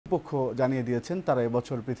কর্তৃপক্ষ জানিয়ে দিয়েছেন তারা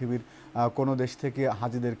এবছর পৃথিবীর কোনো দেশ থেকে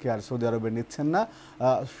হাজিদেরকে আর সৌদি আরবে নিচ্ছেন না।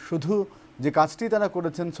 শুধু যে কাজটি তারা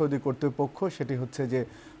করেছেন সৌদি কর্তৃপক্ষ সেটি হচ্ছে যে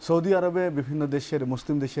সৌদি আরবে বিভিন্ন দেশের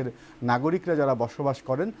মুসলিম দেশের নাগরিকরা যারা বসবাস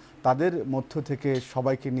করেন তাদের মধ্য থেকে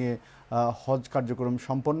সবাইকে নিয়ে হজ কার্যক্রম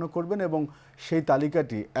সম্পন্ন করবেন এবং সেই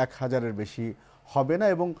তালিকাটি 1000-এর বেশি হবে না।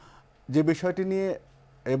 এবং যে বিষয়টি নিয়ে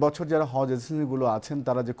এবছর যারা হজ এজেন্সিগুলো আছেন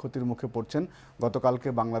তারা যে ক্ষতির মুখে পড়ছেন, গতকালকে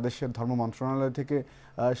বাংলাদেশের ধর্ম মন্ত্রণালয় থেকে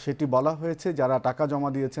সেটি বলা হয়েছে যারা টাকা জমা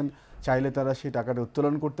দিয়েছেন চাইলে তারা সেই টাকাটা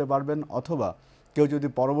উত্তোলন করতে পারবেন, অথবা কেউ যদি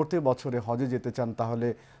পরবর্তী বছরে হজে যেতে চান তাহলে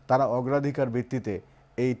তারা অগ্রাধিকার ভিত্তিতে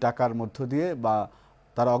এই টাকার মধ্য দিয়ে বা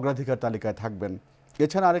তারা অগ্রাধিকার তালিকায় থাকবেন।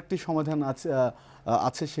 এছাড়া আরেকটি সমাধান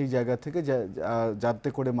আছে সেই জায়গা থেকে যাতে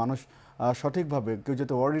করে মানুষ সঠিকভাবে কেউ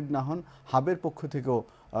যাতে ওয়ারিড না হন, হাবের পক্ষ থেকেও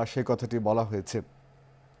সেই কথাটি বলা হয়েছে।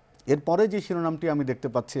 এরপরে যে শিরোনামটি আমি দেখতে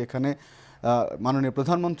পাচ্ছি এখানে মাননীয়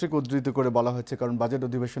প্রধানমন্ত্রীকে উদ্ধৃত করে বলা হয়েছে, কারণ বাজেট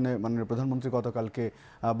অধিবেশনে মাননীয় প্রধানমন্ত্রী গতকালকে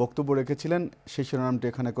বক্তব্য রেখেছিলেন, সেই শিরোনামটি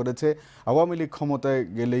এখানে করেছে আওয়ামী লীগ ক্ষমতায়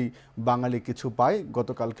গেলেই বাঙালি কিছু পায়।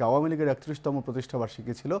 গতকালকে আওয়ামী লীগের 31তম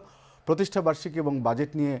প্রতিষ্ঠাবার্ষিকী ছিল। প্রতিষ্ঠাবার্ষিকী এবং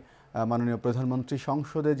বাজেট নিয়ে মাননীয় প্রধানমন্ত্রী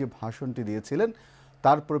সংসদে যে ভাষণটি দিয়েছিলেন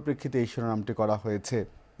তার পরিপ্রেক্ষিতে এই শিরোনামটি করা হয়েছে।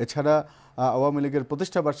 এছাড়া আওয়ামী লীগের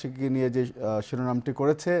প্রতিষ্ঠাবার্ষিকী নিয়ে যে শিরোনামটি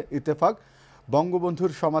করেছে ইত্তেফাক,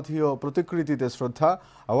 বঙ্গবন্ধুর সমাধি ও প্রতিকৃতিতে শ্রদ্ধা,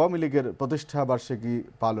 আওয়ামী লীগের প্রতিষ্ঠাবার্ষিকী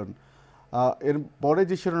পালন। এর পরে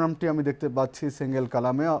যে শিরোনামটি আমি দেখতে পাচ্ছি সিঙ্গেল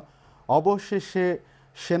কালামে, অবশেষে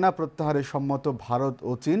সেনা প্রত্যাহারে সম্মত ভারত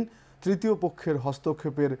ও চীন, তৃতীয় পক্ষের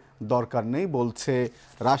হস্তক্ষেপের দরকার নেই বলছে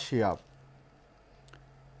রাশিয়া।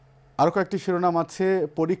 আরও কয়েকটি শিরোনাম আছে,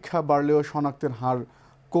 পরীক্ষা বাড়লেও শনাক্তের হার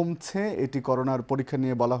কমছে, এটি করোনার পরীক্ষা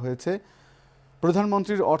নিয়ে বলা হয়েছে।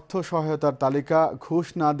 প্রধানমন্ত্রীর অর্থ সহায়তার তালিকা, ঘুষ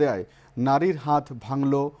না দেয় নারীর হাত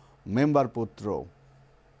ভাঙল মেম্বার পুত্র।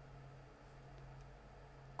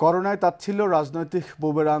 করোনায় তাচ্ছিল্য, রাজনৈতিক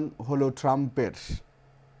বুমেরাং হলো ট্রাম্পের।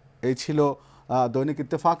 এই ছিল দৈনিক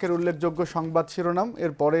ইত্তেফাকের উল্লেখযোগ্য সংবাদ শিরোনাম।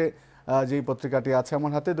 এরপরে যেই পত্রিকাটি আছে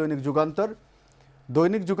আমার হাতে, দৈনিক যুগান্তর।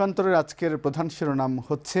 দৈনিক যুগান্তরের আজকের প্রধান শিরোনাম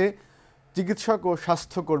হচ্ছে চিকিৎসক ও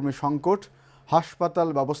স্বাস্থ্যকর্মী সংকট, হাসপাতাল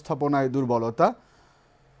ব্যবস্থাপনায় দুর্বলতা,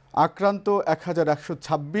 আক্রান্ত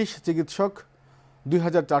 1126 চিকিৎসক,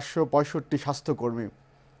 2465 স্বাস্থ্যকর্মী,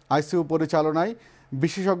 আইসিইউ পরিচালনায়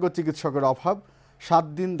বিশেষজ্ঞ চিকিৎসকের অভাব, 7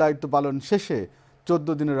 দিন দায়িত্ব পালন শেষে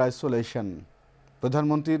 14 দিনের আইসোলেশন।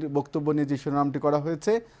 প্রধানমন্ত্রীর বক্তব্য নিয়ে যে শিরোনামটি করা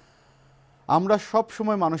হয়েছে, আমরা সব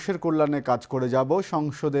সময় মানুষের কল্যাণে কাজ করে যাব,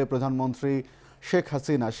 সংসদে প্রধানমন্ত্রী শেখ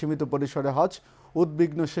হাসিনা। সীমিত পরিসরে হজ,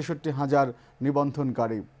 উদ্বিগ্ন 66,000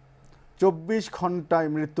 নিবন্ধনকারী। 24 ঘন্টায়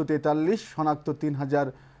মৃত্যু 43, শনাক্ত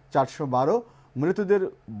 3,412। মৃতদের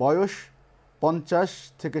বয়স 50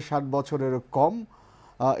 থেকে 60 বছরের কম।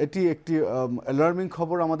 এটি একটি অ্যালার্মিং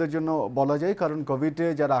খবর আমাদের জন্য বলা যায়, কারণ কোভিডে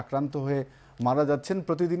যারা আক্রান্ত হয়ে মারা যাচ্ছেন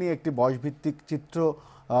প্রতিদিনই একটি বয়সভিত্তিক চিত্র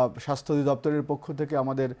স্বাস্থ্য অধিদপ্তরের পক্ষ থেকে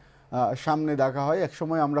আমাদের সামনে দেখা হয়।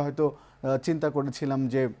 একসময় আমরা হয়তো চিন্তা করেছিলাম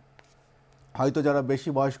যে হয়তো যারা বেশি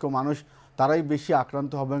বয়স্ক মানুষ তারাই বেশি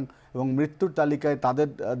আক্রান্ত হবেন এবং মৃত্যুর তালিকায় তাদের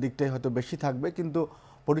দিকটাই হয়তো বেশি থাকবে, কিন্তু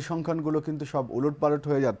পরিসংখ্যানগুলো কিন্তু সব উলটপালট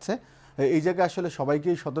হয়ে যাচ্ছে। এই জায়গায় আসলে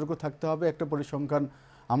সবাইকেই সতর্ক থাকতে হবে। একটা পরিসংখ্যান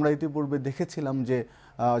আমরা ইতিপূর্বে দেখেছিলাম যে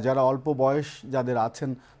যারা অল্প বয়স যাদের আছেন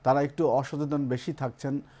তারা একটু অসচেতন বেশি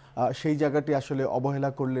থাকছেন। সেই জায়গাটি আসলে অবহেলা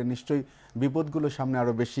করলে নিশ্চয়ই বিপদগুলো সামনে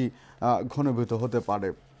আরও বেশি ঘনীভূত হতে পারে।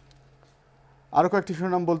 আরও কয়েকটি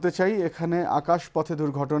শিরোনাম বলতে চাই এখানে, আকাশপথে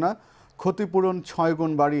দুর্ঘটনা, ক্ষতিপূরণ 6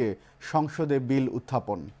 গুণ বাড়িয়ে সংসদে বিল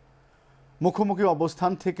উত্থাপন। মুখোমুখি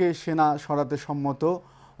অবস্থান থেকে সেনা সরাতে সম্মত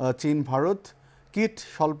চীন ভারত। কিট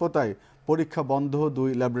স্বল্পতায় পরীক্ষা বন্ধ 2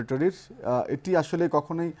 ল্যাবরেটরির। এটি আসলে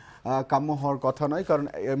কখনোই কাম্য হওয়ার কথা নয়, কারণ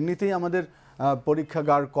এমনিতেই আমাদের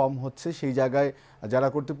পরীক্ষাগার কম হচ্ছে। সেই জায়গায় যারা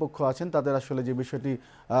কর্তৃপক্ষ আছেন তাদের আসলে যে বিষয়টি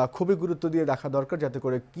খুবই গুরুত্ব দিয়ে দেখা দরকার, যাতে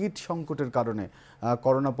করে কিট সংকটের কারণে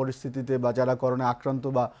করোনা পরিস্থিতিতে বা যারা করোনা আক্রান্ত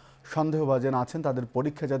বা সন্দেহভাজন আছেন তাদের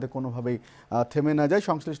পরীক্ষা যাতে কোনোভাবেই থেমে না যায়,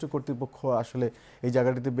 সংশ্লিষ্ট কর্তৃপক্ষ আসলে এই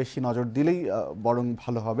জায়গাটিতে বেশি নজর দিলেই বরং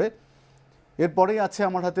ভালো হবে। এরপরেই আছে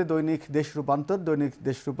আমার হাতে দৈনিক দেশ রূপান্তর। দৈনিক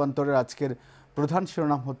দেশ রূপান্তরের আজকের প্রধান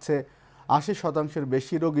শিরোনাম হচ্ছে 80%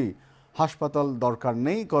 বেশি রোগী, হাসপাতাল দরকার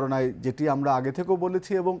নেই করোনায়, যেটি আমরা আগে থেকেও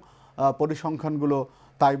বলেছি এবং পরিসংখ্যানগুলো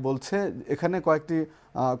তাই বলছে। এখানে কয়েকটি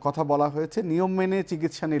কথা বলা হয়েছে, নিয়ম মেনে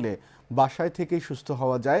চিকিৎসা নিলে বাসায় থেকেই সুস্থ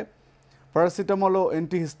হওয়া যায়, প্যারাসিটামল ও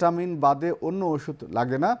অ্যান্টিহিস্টামিন বাদে অন্য ওষুধ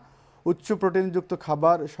লাগে না, উচ্চ প্রোটিনযুক্ত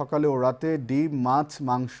খাবার সকালে ও রাতে, ডিম, মাছ,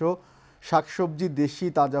 মাংস, শাকসবজি, দেশি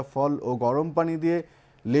তাজা ফল ও গরম পানি দিয়ে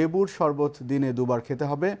লেবুর শরবত দিনে 2 বার খেতে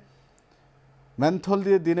হবে, মেন্থল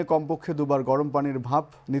দিয়ে দিনে কমপক্ষে 2 বার গরম পানির ভাপ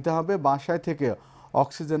নিতে হবে, বাসায় থেকে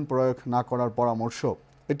অক্সিজেন প্রয়োগ না করার পরামর্শ।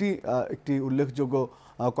 এটি একটি উল্লেখযোগ্য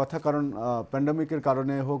কথা, কারণ প্যান্ডামিকের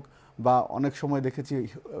কারণে হোক বা অনেক সময় দেখেছি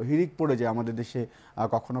হিড়িক পড়ে যায় আমাদের দেশে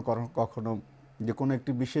কখনো কখনো যে কোনো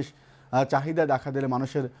একটি বিশেষ চাহিদা দেখা দিলে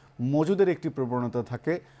মানুষের মজুদের একটি প্রবণতা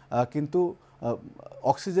থাকে, কিন্তু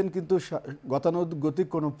অক্সিজেন কিন্তু গতানুগতিক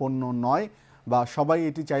কোনো পণ্য নয় বা সবাই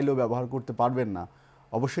এটি চাইলেও ব্যবহার করতে পারবেন না।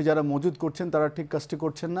 অবশ্যই যারা মজুদ করছেন তারা ঠিক কাজটি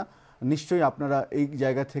করছেন না। নিশ্চয়ই আপনারা এই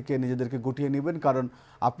জায়গা থেকে নিজেদেরকে গুটিয়ে নেবেন, কারণ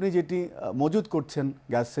আপনি যেটি মজুদ করছেন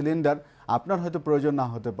গ্যাস সিলিন্ডার আপনার হয়তো প্রয়োজন না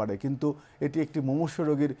হতে পারে, কিন্তু এটি একটি মুমূর্ষু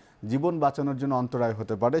রোগীর জীবন বাঁচানোর জন্য অন্তরায়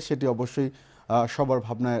হতে পারে, সেটি অবশ্যই সবার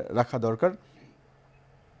ভাবনায় রাখা দরকার।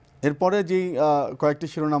 এরপরে যেই কয়েকটি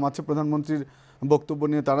শিরোনাম আছে প্রধানমন্ত্রীর বক্তব্য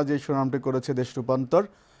নিয়ে, তারা যে শিরোনামটি করেছে দেশ রূপান্তর,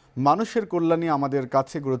 মানুষের কল্যাণই আমাদের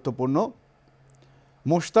কাছে গুরুত্বপূর্ণ,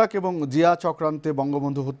 মোশতাক এবং জিয়া চক্রান্তে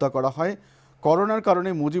বঙ্গবন্ধু হত্যা করা হয়, করোনার কারণে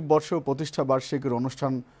মুজিব বর্ষ প্রতিষ্ঠা বার্ষিকীর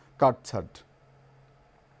অনুষ্ঠান কাটছাট।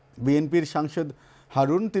 বিএনপির সাংসদ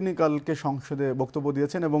হারুন তিনি কালকে সংসদে বক্তব্য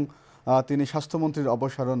দিয়েছেন এবং তিনি স্বাস্থ্যমন্ত্রীর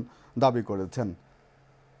অপসারণ দাবি করেছেন।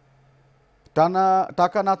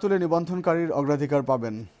 টাকা না তুলে নিবন্ধনকারীর অগ্রাধিকার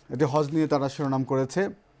পাবেন, এটি হজ নিয়ে তারা শিরোনাম করেছে।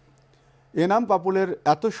 এনাম পাপুলের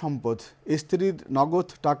এত সম্পদ, স্ত্রীর নগদ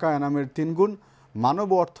টাকা এনামের 3 গুণ, মানব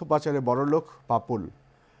অর্থ পাচারে বড়লোক পাপুল।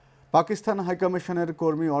 পাকিস্তান হাইকমিশনের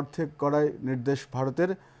কর্মী অর্ধেক করায় নির্দেশ ভারতের,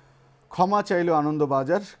 ক্ষমা চাইল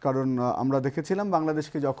আনন্দবাজার, কারণ আমরা দেখেছিলাম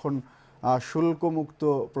বাংলাদেশকে যখন শুল্কমুক্ত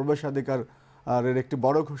প্রবেশাধিকারের একটি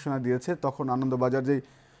বড় ঘোষণা দিয়েছে তখন আনন্দবাজার যেই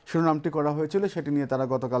শিরোনামটি করা হয়েছিল সেটি নিয়ে তারা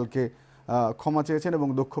গতকালকে ক্ষমা চেয়েছেন এবং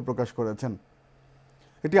দুঃখ প্রকাশ করেছেন।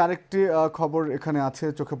 এটি আরেকটি খবর এখানে আছে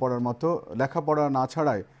চোখে পড়ার মতো, লেখাপড়া না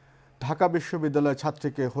ছাড়ায় ঢাকা বিশ্ববিদ্যালয়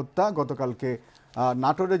ছাত্রীকে হত্যা। গতকালকে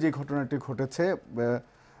নাটোরে যে ঘটনাটি ঘটেছে,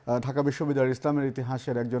 ঢাকা বিশ্ববিদ্যালয়ের ইসলামের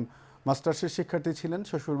ইতিহাসের একজন মাস্টার্সের শিক্ষার্থী ছিলেন,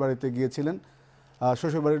 শ্বশুরবাড়িতে গিয়েছিলেন,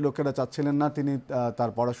 শ্বশুরবাড়ির লোকেরা চাচ্ছিলেন না তিনি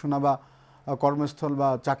তার পড়াশোনা বা কর্মস্থল বা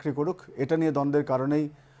চাকরি করুক, এটা নিয়ে দ্বন্দ্বের কারণেই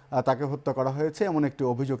তাকে হত্যা করা হয়েছে এমন একটি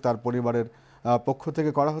অভিযোগ তার পরিবারের পক্ষ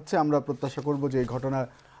থেকে করা হচ্ছে। আমরা প্রত্যাশা করব যে এই ঘটনার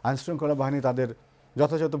আইনশৃঙ্খলা বাহিনী তাদের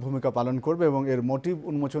যথাযথ ভূমিকা পালন করবে এবং এর মোটিভ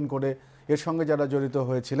উন্মোচন করে এর সঙ্গে যারা জড়িত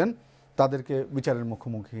হয়েছিলেন তাদেরকে বিচারের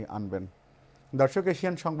মুখোমুখি আনবেন। দর্শক,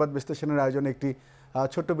 এশিয়ান সংবাদ বিশ্লেষণের আয়োজনে একটি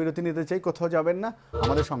ছোট্ট বিরতি নিতে চাই, কোথাও যাবেন না,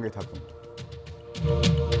 আমাদের সঙ্গেই থাকুন।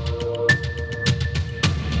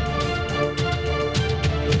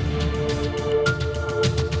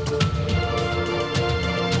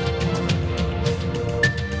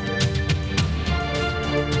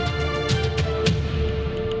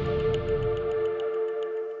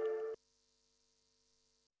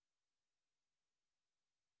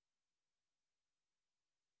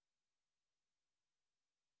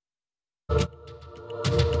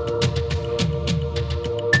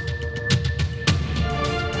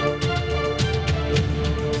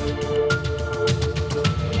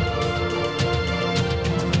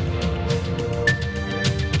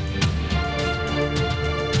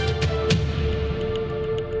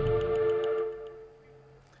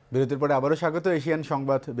 বিরতির পরে আবারও স্বাগত এশিয়ান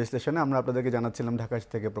সংবাদ বিশ্লেষণে। আমরা আপনাদেরকে জানাচ্ছিলাম ঢাকা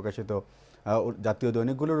থেকে প্রকাশিত জাতীয়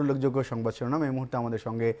দৈনিকগুলোর উল্লেখযোগ্য সংবাদ শিরোনাম। এই মুহূর্তে আমাদের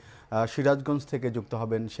সঙ্গে সিরাজগঞ্জ থেকে যুক্ত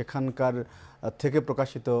হবেন সেখানকার থেকে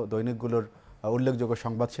প্রকাশিত দৈনিকগুলোর উল্লেখযোগ্য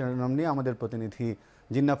সংবাদ শিরোনাম নিয়ে আমাদের প্রতিনিধি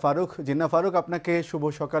জিন্না ফারুক। জিন্না ফারুক, আপনাকে শুভ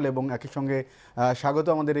সকাল এবং একই সঙ্গে স্বাগত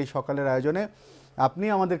আমাদের এই সকালের আয়োজনে। আপনি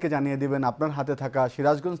আমাদেরকে জানিয়ে দিবেন আপনার হাতে থাকা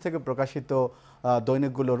সিরাজগঞ্জ থেকে প্রকাশিত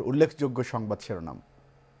দৈনিকগুলোর উল্লেখযোগ্য সংবাদ শিরোনাম।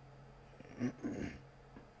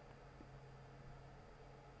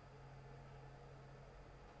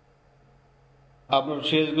 আপনার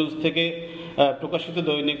সিরাজগঞ্জ থেকে প্রকাশিত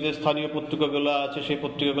দৈনিক যে স্থানীয় পত্রিকাগুলো আছে সেই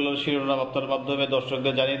পত্রিকাগুলোর শিরোনাম আপনার মাধ্যমে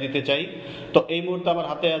দর্শকদের জানিয়ে দিতে চাই। তো এই মুহূর্তে আমার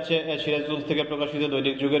হাতে আছে সিরাজগঞ্জ থেকে প্রকাশিত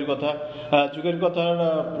দৈনিক যুগের কথা। যুগের কথার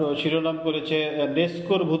শিরোনাম করেছে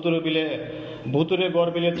নেস্কোর ভুতুরে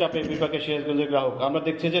গড় বিলের চাপে বিপাকে সিরাজগঞ্জের গ্রাহক। আমরা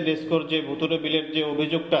দেখছি যে নেস্কোর যে ভুতুরে বিলের যে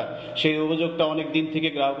অভিযোগটা, সেই অভিযোগটা অনেক দিন থেকে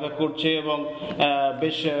গ্রাহকরা করছে এবং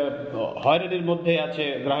বেশ হয়রানির মধ্যে আছে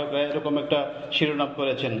গ্রাহকরা, এরকম একটা শিরোনাম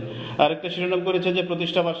করেছেন। আরেকটা শিরোনাম করেছে যে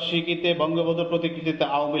প্রতিষ্ঠা বার্ষিকীতে বঙ্গবন্ধুর প্রতিকৃতিতে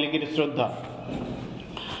আওয়ামী লীগের শ্রদ্ধা।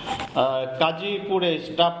 কাজীপুরে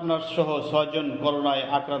স্টাফ নার্স সহ 6 জন করোনায়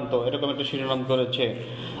আক্রান্ত, এরকম একটা শিরোনাম করেছে।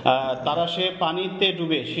 তারাশে পানিতে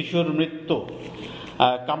ডুবে শিশুর মৃত্যু।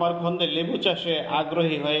 কামারখন্দে লেবু চাষে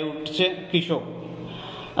আগ্রহী হয়ে উঠছে কৃষক।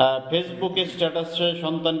 ফেসবুকে স্ট্যাটাসে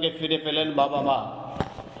সন্তানকে ফিরে পেলেন বাবা মা।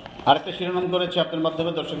 আরেকটা শিরোনাম করেছে আপনার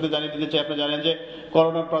মাধ্যমে দর্শকদের জানিয়ে দিতে চাই, আপনি জানেন যে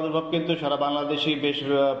করোনার প্রাদুর্ভাব কিন্তু সারা বাংলাদেশেই বেশ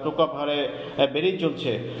প্রকোপ হারে বেড়েই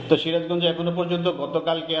চলছে। তো সিরাজগঞ্জে এখনো পর্যন্ত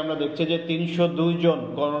গতকালকে আমরা দেখছি যে 302 জন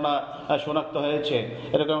করোনা শনাক্ত হয়েছে,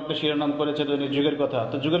 এরকম একটা শিরোনাম করেছে দৈনিক যুগের কথা।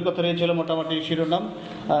 তো যুগের কথা এই ছিল মোটামুটি শিরোনাম।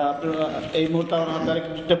 এই মুহূর্তে আমার হাতে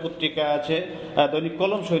আরেকটা পত্রিকা আছে, দৈনিক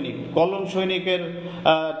কলম সৈনিক। কলম সৈনিকের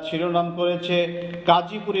শিরোনাম করেছে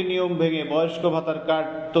কাজীপুরি নিয়ম ভেঙে বয়স্ক ভাতার কার্ড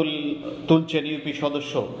তুলছেন ইউপি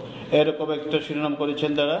সদস্য, এরকম একটা শিরোনাম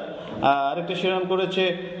করেছেন তারা। আরেকটা শিরোনাম করেছে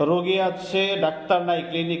রোগী আছে ডাক্তার নাই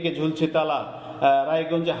ক্লিনিকে ঝুলছে তালা।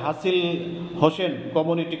 রায়গঞ্জে হাসিল হোসেন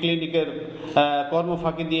কমিউনিটি ক্লিনিকের কর্ম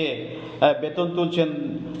ফাঁকি দিয়ে বেতন তুলছেন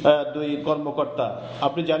 2 কর্মকর্তা।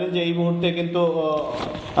 আপনি জানেন যে এই মুহূর্তে কিন্তু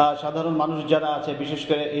সাধারণ মানুষ যারা আছে, বিশেষ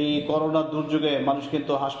করে এই করোনা দুর্যোগে মানুষ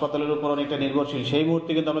কিন্তু হাসপাতালের উপর অনেকটা নির্ভরশীল। সেই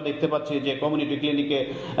মুহূর্তে কিন্তু আমরা দেখতে পাচ্ছি যে কমিউনিটি ক্লিনিকে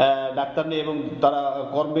ডাক্তার নেই এবং তারা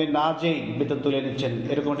কর্মে না যেই বেতন তুলে নিচ্ছেন,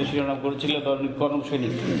 এরকম একটা শিরোনাম করেছিল দৈনিক কলম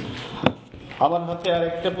সৈনিক। আমার হাতে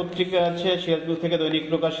আরেকটা পত্রিকা আছে সিরাজগঞ্জ থেকে দৈনিক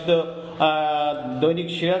প্রকাশিত, দৈনিক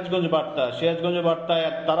সিরাজগঞ্জ বার্তা। সিরাজগঞ্জ বার্তায়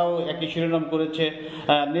তারাও একই শিরোনাম করেছে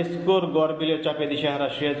নেস্কোর গড়বিলের চাপে দিশেহারা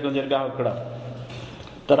সিরাজগঞ্জের গ্রাহকরা।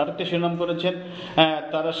 তারা আরেকটা শিরোনাম করেছেন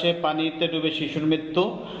তারা সে পানিতে ডুবে শিশুর মৃত্যু।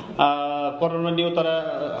 করোনা নিয়েও তারা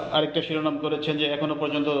আরেকটা শিরোনাম করেছেন যে এখনো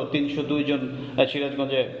পর্যন্ত 302 জন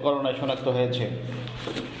সিরাজগঞ্জে করোনায় শনাক্ত হয়েছে।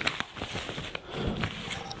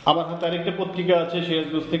 আমার হাতে আরেকটা পত্রিকা আছে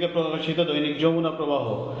সিরাজগঞ্জ থেকে প্রকাশিত দৈনিক যমুনা প্রবাহ।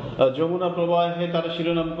 যমুনা প্রবাহে তারা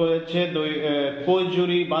শিরোনাম করেছে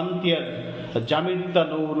কৈজুরি বান্তিয়ার জামিনতা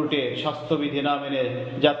নৌ রুটে স্বাস্থ্যবিধি না মেনে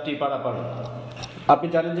যাত্রী পারাপার। আপনি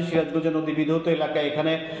জানেন যে সিরাজগঞ্জ নদী বিধৌত এলাকায়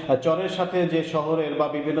এখানে চরের সাথে যে শহরের বা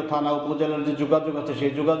বিভিন্ন থানা উপজেলার যে যোগাযোগ আছে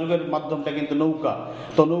সেই যোগাযোগের মাধ্যমটা কিন্তু নৌকা।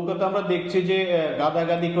 তো নৌকাতে আমরা দেখছি যে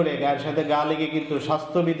গাদাগাদি করে গায়ের সাথে গা লেগে কিন্তু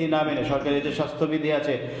স্বাস্থ্যবিধি না মেনে, সরকারের যে স্বাস্থ্যবিধি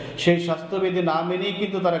আছে সেই স্বাস্থ্যবিধি না মেনেই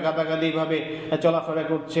কিন্তু তারা গাদাগাদি ভাবে চলাফেরা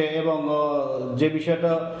করছে। এবং যে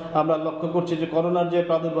বিষয়টা আমরা লক্ষ্য করছি যে করোনার যে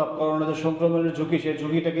প্রাদুর্ভাব, করোনার যে সংক্রমণের ঝুঁকি, সেই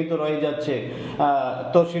ঝুঁকিটা কিন্তু রয়ে যাচ্ছে।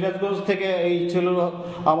 তো সিরাজগঞ্জ থেকে এই ছিল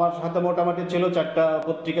আমার হাতে, মোটামুটি ছিল 4টা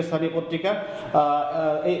পত্রিকা, স্থানীয় পত্রিকা।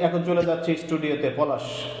 এই এখন চলে যাচ্ছে স্টুডিওতে পলাশ।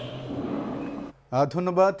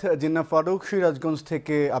 ধন্যবাদ জিন্না ফারুক। সিরাজগঞ্জ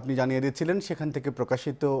থেকে আপনি জানিয়ে দিচ্ছিলেন সেখান থেকে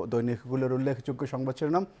প্রকাশিত দৈনিকগুলোর উল্লেখযোগ্য সংবাদ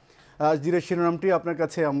শিরোনাম। আজকের শিরোনামটি আপনার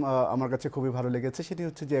কাছে আমার কাছে খুবই ভালো লেগেছে। সেটি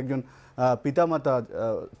হচ্ছে যে একজন পিতামাতা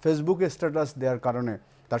ফেসবুকে স্ট্যাটাস দেওয়ার কারণে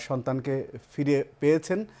তার সন্তানকে ফিরে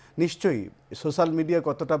পেয়েছেন। নিশ্চয়ই সোশ্যাল মিডিয়া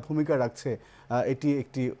কতটা ভূমিকা রাখছে এটি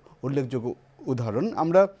একটি উল্লেখযোগ্য উদাহরণ।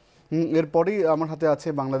 আমরা এরপরেই আমার হাতে আছে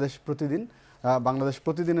বাংলাদেশ প্রতিদিন। বাংলাদেশ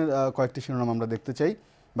প্রতিদিনের কয়েকটি শিরোনাম আমরা দেখতে চাই।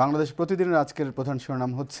 বাংলাদেশ প্রতিদিনের আজকের প্রধান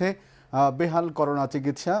শিরোনাম হচ্ছে বেহাল করোনা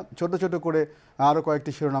চিকিৎসা। ছোট ছোট করে আরও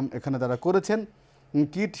কয়েকটি শিরোনাম এখানে তারা করেছেন।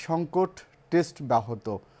 কিট সংকট, টেস্ট ব্যাহত,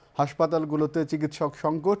 হাসপাতালগুলোতে চিকিৎসক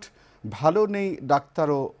সংকট, ভালো নেই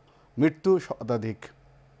ডাক্তারও, মৃত্যু শতাধিক।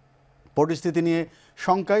 পরিস্থিতি নিয়ে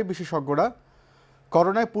শঙ্কায় বিশেষজ্ঞরা।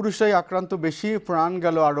 করোনায় পুরুষরাই আক্রান্ত বেশি, প্রাণ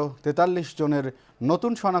গেল আরও 43 জনের,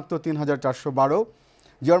 নতুন শনাক্ত 3412।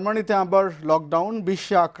 জার্মানিতে আবার লকডাউন,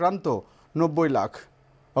 বিশ্বে আক্রান্ত 90 লাখ।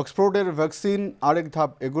 অক্সফোর্ডের ভ্যাকসিন আরেক ধাপ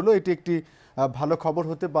এগুলো। এটি একটি ভালো খবর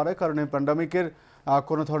হতে পারে, কারণ এই প্যান্ডামিকের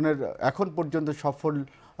কোনো ধরনের এখন পর্যন্ত সফল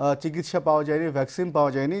চিকিৎসা পাওয়া যায়নি, ভ্যাকসিন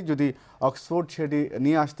পাওয়া যায়নি। যদি অক্সফোর্ড সেটি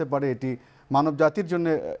নিয়ে আসতে পারে, এটি মানব জাতির জন্য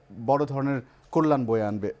বড় ধরনের কল্যাণ বয়ে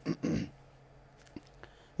আনবে।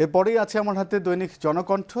 এরপরেই আছে আমার হাতে দৈনিক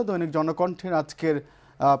জনকণ্ঠ। দৈনিক জনকণ্ঠের আজকের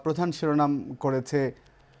প্রধান শিরোনাম করেছে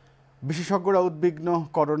বিশেষজ্ঞরা উদ্বিগ্ন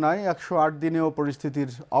করোনায়, 108 দিনেও পরিস্থিতির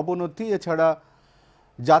অবনতি। এছাড়া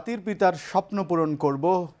জাতির পিতার স্বপ্ন পূরণ করব,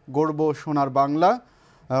 গড়ব সোনার বাংলা।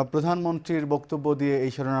 প্রধানমন্ত্রীর বক্তব্য দিয়ে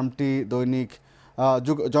এই শিরোনামটি দৈনিক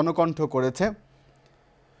জনকণ্ঠ করেছে।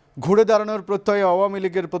 ঘুরে দাঁড়ানোর প্রত্যয়ে আওয়ামী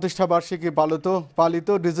লীগের প্রতিষ্ঠাবার্ষিকী পালিত।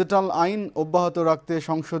 ডিজিটাল আইন অব্যাহত রাখতে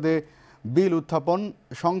সংসদে বিল উত্থাপন।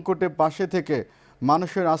 সংকটে পাশে থেকে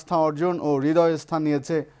মানুষের আস্থা অর্জন ও হৃদয়ে স্থান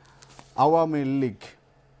নিয়েছে আওয়ামী লীগ।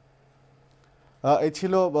 এই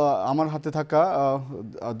ছিল আমার হাতে থাকা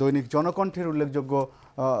দৈনিক জনকণ্ঠের উল্লেখযোগ্য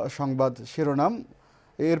সংবাদ শিরোনাম।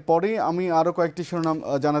 এরপরেই আমি আরও কয়েকটি শিরোনাম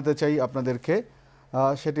জানাতে চাই আপনাদেরকে।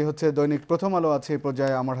 সেটি হচ্ছে দৈনিক প্রথম আলো আছে এই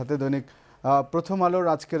পর্যায়ে আমার হাতে। দৈনিক প্রথম আলোর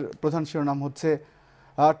আজকের প্রধান শিরোনাম হচ্ছে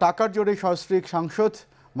টাকার জোরে সস্ত্রীক সাংসদ,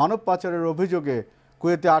 মানব পাচারের অভিযোগে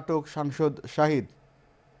কুয়েতে আটক সাংসদ শাহিদ।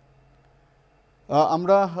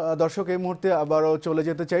 আমরা দর্শক এই মুহূর্তে আবারও চলে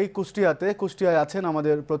যেতে চাই কুষ্টিয়াতে। কুষ্টিয়ায় আছেন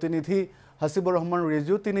আমাদের প্রতিনিধি হাসিবুর রহমান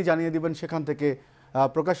রিজু। তিনি জানিয়ে দিবেন সেখান থেকে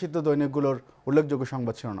প্রকাশিত দৈনিকগুলোর উল্লেখযোগ্য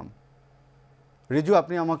সংবাদ শিরোনাম। রিজু,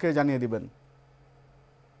 আপনি আমাকে জানিয়ে দিবেন।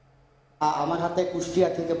 আমার হাতে কুষ্টিয়া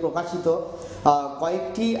থেকে প্রকাশিত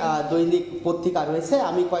কয়েকটি দৈনিক পত্রিকা রয়েছে।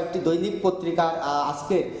 আমি কয়েকটি দৈনিক পত্রিকার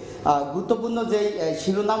আজকে গুরুত্বপূর্ণ যেই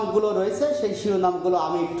শিরোনামগুলো রয়েছে সেই শিরোনামগুলো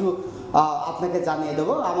আমি একটু আপনাকে জানিয়ে দেব।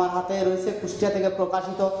 আমার হাতে রয়েছে কুষ্টিয়া থেকে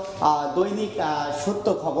প্রকাশিত দৈনিক সত্য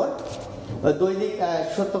খবর। দৈনিক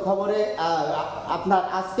সত্য খবরে আপনার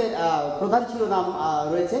আজকে প্রধান শিরোনাম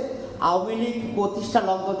রয়েছে, আওয়ামী লীগ প্রতিষ্ঠা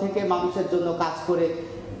লগ্ন থেকে মানুষের জন্য কাজ করে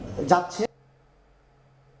যাচ্ছে।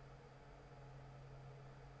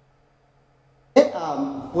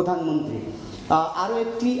 প্রধানমন্ত্রী। আরও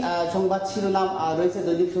একটি সংবাদ শিরোনাম রয়েছে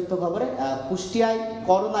দৈনিক সত্য খবরে, কুষ্টিয়ায়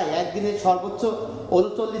করোনায় একদিনে সর্বোচ্চ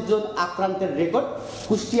 39 জন আক্রান্তের রেকর্ড।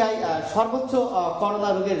 কুষ্টিয়ায় সর্বোচ্চ করোনা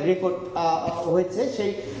রোগের রেকর্ড হয়েছে,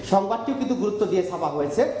 সেই সংবাদটিও কিন্তু গুরুত্ব দিয়ে ছাপা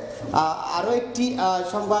হয়েছে। আরও একটি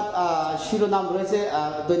সংবাদ শিরোনাম রয়েছে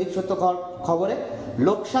দৈনিক সত্য খবরে,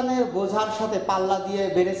 লোকসানের বোঝার সাথে পাল্লা দিয়ে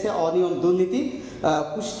বেড়েছে অনিয়ম দুর্নীতি।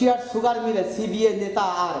 কুষ্টিয়ার সুগার মিলে সিবিএ নেতা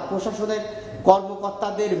আর প্রশাসনের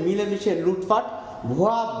কর্মকর্তাদের মিলেমিশে লুটপাট,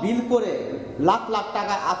 ভুয়া বিল করে লাখ লাখ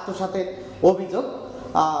টাকা আত্মসাতের অভিযোগ।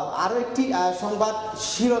 আরও একটি সংবাদ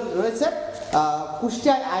শিরোনাম রয়েছে,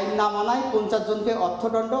 কুষ্টিয়ায় আইন না মানায় 50 জনকে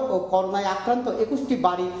অর্থদণ্ড ও করোনায় আক্রান্ত 21টি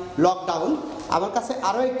বাড়ি লকডাউন। আমার কাছে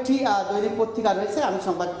আরও একটি দৈনিক পত্রিকা রয়েছে, আমি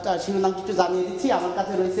সংবাদ শিরোনামটি একটু জানিয়ে দিচ্ছি। আমার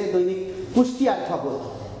কাছে রয়েছে দৈনিক কুষ্টিয়ার খবর,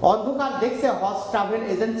 অন্ধকার দেখছে হজ ট্রাভেল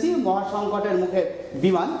এজেন্সি, মহাসংকটের মুখে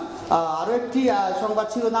বিমান। আরও একটি সংবাদ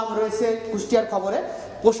শিরোনাম রয়েছে কুষ্টিয়ার খবরে,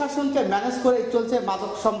 প্রশাসনকে ম্যানেজ করে চলছে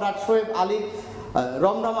মাদক সম্রাট শোয়েব আলীর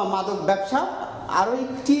রমরমা মাদক ব্যবসা। আরও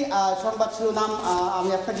একটি সংবাদ শিরোনাম আমি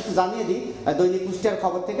আপনাকে একটু জানিয়ে দিই দৈনিক কুষ্টিয়ার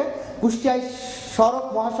খবর থেকে, কুষ্টিয়ায় সড়ক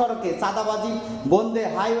মহাসড়কে চাঁদাবাজি বন্ধে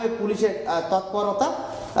হাইওয়ে পুলিশের তৎপরতা।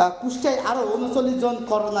 কুষ্টিয়ায় আরও 39 জন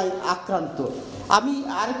করোনায় আক্রান্ত। আমি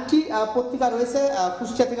আরেকটি পত্রিকা রয়েছে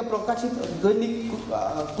কুষ্টিয়া থেকে প্রকাশিত দৈনিক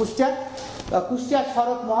কুষ্টিয়ার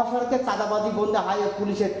সড়ক মহাসড়কে চাঁদাবাজি বন্ধে হাইওয়ে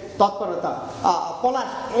পুলিশের তৎপরতা। পলাশ,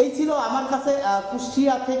 এই ছিল আমার কাছে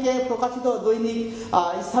কুষ্টিয়া থেকে প্রকাশিত দৈনিক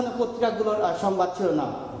স্থানীয় পত্রিকাগুলোর সংবাদ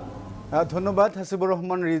শিরোনাম। ধন্যবাদ হাসিবুর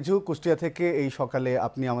রহমান রিজু, কুষ্টিয়া থেকে এই সকালে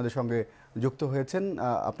আপনি আমাদের সঙ্গে যুক্ত হয়েছেন।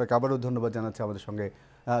 আপনাকে আবারও ধন্যবাদ জানাচ্ছি আমাদের সঙ্গে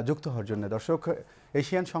যুক্ত হওয়ার জন্য। দর্শক,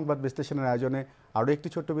 এশিয়ান সংবাদ বিশ্লেষণের আয়োজনে আরও একটি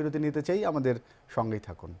ছোট্ট বিরতি নিতে চাই, আমাদের সঙ্গেই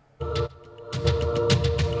থাকুন।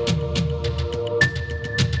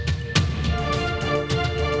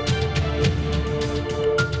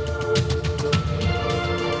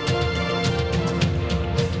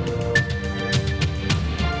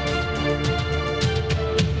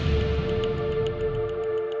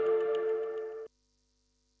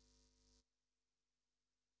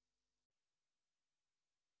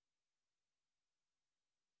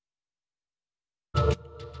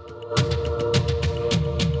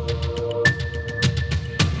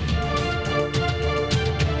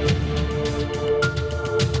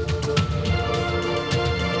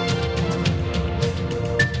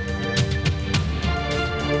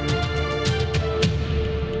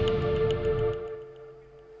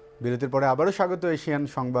 বিরতির পরে আবারও স্বাগত এশিয়ান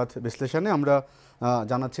সংবাদ বিশ্লেষণে। আমরা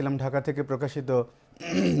জানাচ্ছিলাম ঢাকা থেকে প্রকাশিত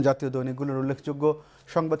জাতীয় দৈনিকগুলোর উল্লেখযোগ্য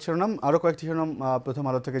সংবাদ শিরোনাম। আরও কয়েকটি শিরোনাম প্রথম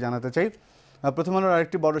আলো থেকে জানাতে চাই। প্রথম আলোর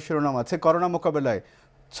আরেকটি বড় শিরোনাম আছে, করোনা মোকাবেলায়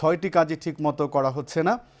 6টি কাজই ঠিক মতো করা হচ্ছে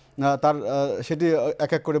না। তার সেটি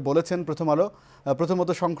এক এক করে বলেছেন প্রথম আলো। প্রথমত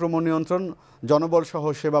সংক্রমণ নিয়ন্ত্রণ, জনবল সহ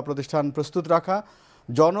সেবা প্রতিষ্ঠান প্রস্তুত রাখা,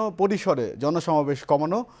 জনপরিসরে জনসমাবেশ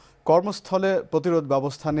কমানো, কর্মস্থলে প্রতিরোধ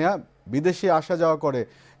ব্যবস্থা নেওয়া, বিদেশে আসা যাওয়া করে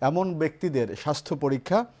এমন ব্যক্তিদের স্বাস্থ্য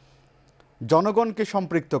পরীক্ষা, জনগণকে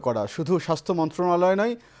সম্পৃক্ত করা। শুধু স্বাস্থ্য মন্ত্রণালয়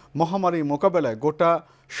নয়, মহামারী মোকাবেলায় গোটা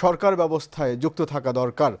সরকার ব্যবস্থায় যুক্ত থাকা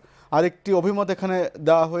দরকার। আরেকটি অভিমত এখানে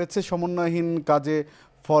দেওয়া হয়েছে, সমন্বয়হীন কাজে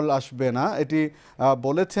ফল আসবে না। এটি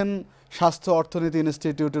বলেছেন স্বাস্থ্য অর্থনীতি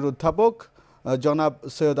ইনস্টিটিউটের অধ্যাপক জনাব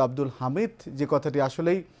সৈয়দ আব্দুল হামিদ। যে কথাটি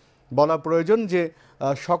আসলেই বলা প্রয়োজন যে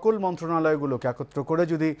সকল মন্ত্রণালয়গুলোকে একত্র করে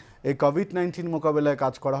যদি এই কোভিড-19 মোকাবেলায়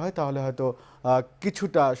কাজ করা হয় তাহলে হয়তো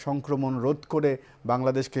কিছুটা সংক্রমণ রোধ করে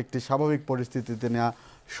বাংলাদেশকে একটি স্বাভাবিক পরিস্থিতিতে নেওয়া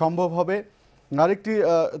সম্ভব হবে। আরেকটি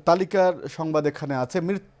তালিকার সংবাদ এখানে আছে,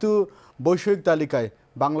 মৃত্যু বৈষয়িক তালিকায়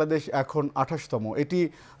বাংলাদেশ এখন 28তম। এটি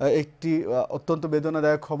একটি অত্যন্ত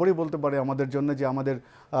বেদনাদায়ক খবরই বলতে পারে আমাদের জন্য, যে আমাদের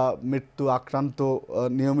মৃত্যু আক্রান্ত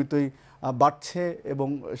নিয়মিতই বাড়ছে এবং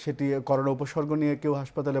সেটি করোনা উপসর্গ নিয়ে কেউ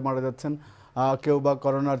হাসপাতালে মারা যাচ্ছেন, কেউ বা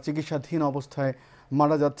করোনার চিকিৎসাধীন অবস্থায়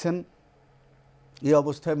মারা যাচ্ছেন। এই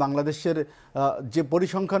অবস্থায় বাংলাদেশের যে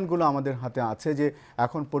পরিসংখ্যানগুলো আমাদের হাতে আছে, যে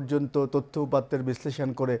এখন পর্যন্ত তথ্য উপাত্তের বিশ্লেষণ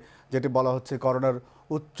করে যেটি বলা হচ্ছে করোনার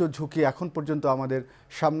উচ্চ ঝুঁকি এখন পর্যন্ত আমাদের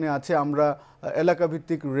সামনে আছে। আমরা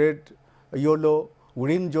এলাকাভিত্তিক রেড, ইয়েলো,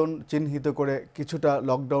 গ্রিন জোন চিহ্নিত করে কিছুটা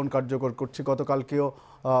লকডাউন কার্যকর করছি। গতকালকেও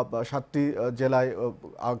 7টি জেলায়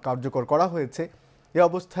কার্যকর করা হয়েছে। এই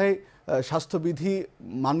অবস্থায় স্বাস্থ্যবিধি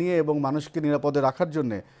মানিয়ে এবং মানুষকে নিরাপদে রাখার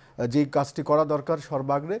জন্যে যেই কাজটি করা দরকার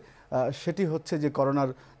সর্বাগ্রে, সেটি হচ্ছে যে করোনার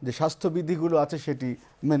যে স্বাস্থ্যবিধিগুলো আছে সেটি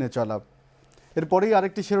মেনে চলা। এরপরেই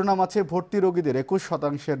আরেকটি শিরোনাম আছে, ভর্তি রোগীদের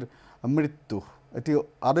 21% মৃত্যু। এটি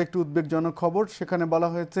আরও একটি উদ্বেগজনক খবর। সেখানে বলা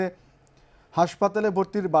হয়েছে হাসপাতালে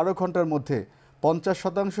ভর্তির 12 ঘন্টার মধ্যে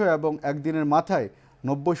 50% এবং একদিনের মাথায়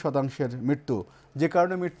 90%-এর মৃত্যু। যে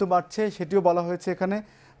কারণে মৃত্যু বাড়ছে সেটিও বলা হয়েছে এখানে।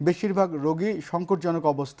 বেশিরভাগ রোগী সংকটজনক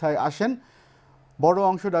অবস্থায় আসেন। বড়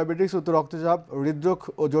অংশ ডায়াবেটিস, উচ্চ রক্তচাপ, হৃদরোগ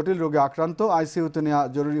ও জটিল রোগে আক্রান্ত। আইসিইউতে নেওয়া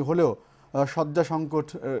জরুরি হলেও শয্যা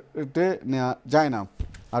সংকটে নেওয়া যায় না।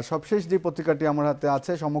 আর সবশেষ যে পত্রিকাটি আমার হাতে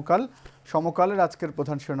আছে সমকালের আজকের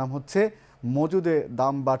প্রধান শিরোনাম হচ্ছে মজুদে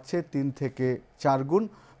দাম বাড়ছে 3 থেকে 4 গুণ।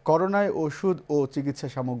 করোনায় ওষুধ ও চিকিৎসা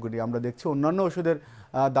সামগ্রী আমরা দেখছি অন্যান্য ওষুধের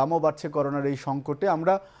দামও বাড়ছে করোনার এই সংকটে।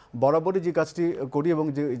 আমরা বরাবরই যে কাজটি করি এবং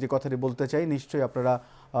যে কথাটি বলতে চাই, নিশ্চয়ই আপনারা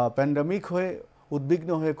প্যান্ডামিক হয়ে উদ্বিগ্ন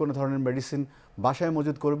হয়ে কোনো ধরনের মেডিসিন বাসায়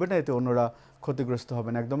মজুদ করবেন না, এতে অন্যরা ক্ষতিগ্রস্ত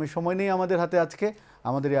হবেন। একদমই সময় নেই আমাদের হাতে আজকে।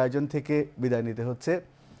 আমাদের এই আয়োজন থেকে বিদায় নিতে হচ্ছে।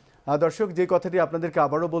 দর্শক, যে কথাটি আপনাদেরকে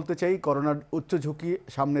আবারও বলতে চাই, করোনার উচ্চ ঝুঁকি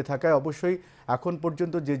সামনে থাকায় অবশ্যই এখন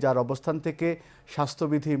পর্যন্ত যে যার অবস্থান থেকে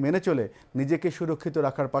স্বাস্থ্যবিধি মেনে চলে নিজেকে সুরক্ষিত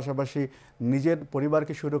রাখার পাশাপাশি নিজের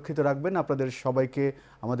পরিবারকে সুরক্ষিত রাখবেন। আপনাদের সবাইকে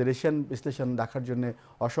আমাদের এশিয়ান বিশ্লেষণ দেখার জন্য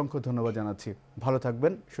অসংখ্য ধন্যবাদ জানাচ্ছি। ভালো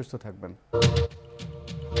থাকবেন, সুস্থ থাকবেন।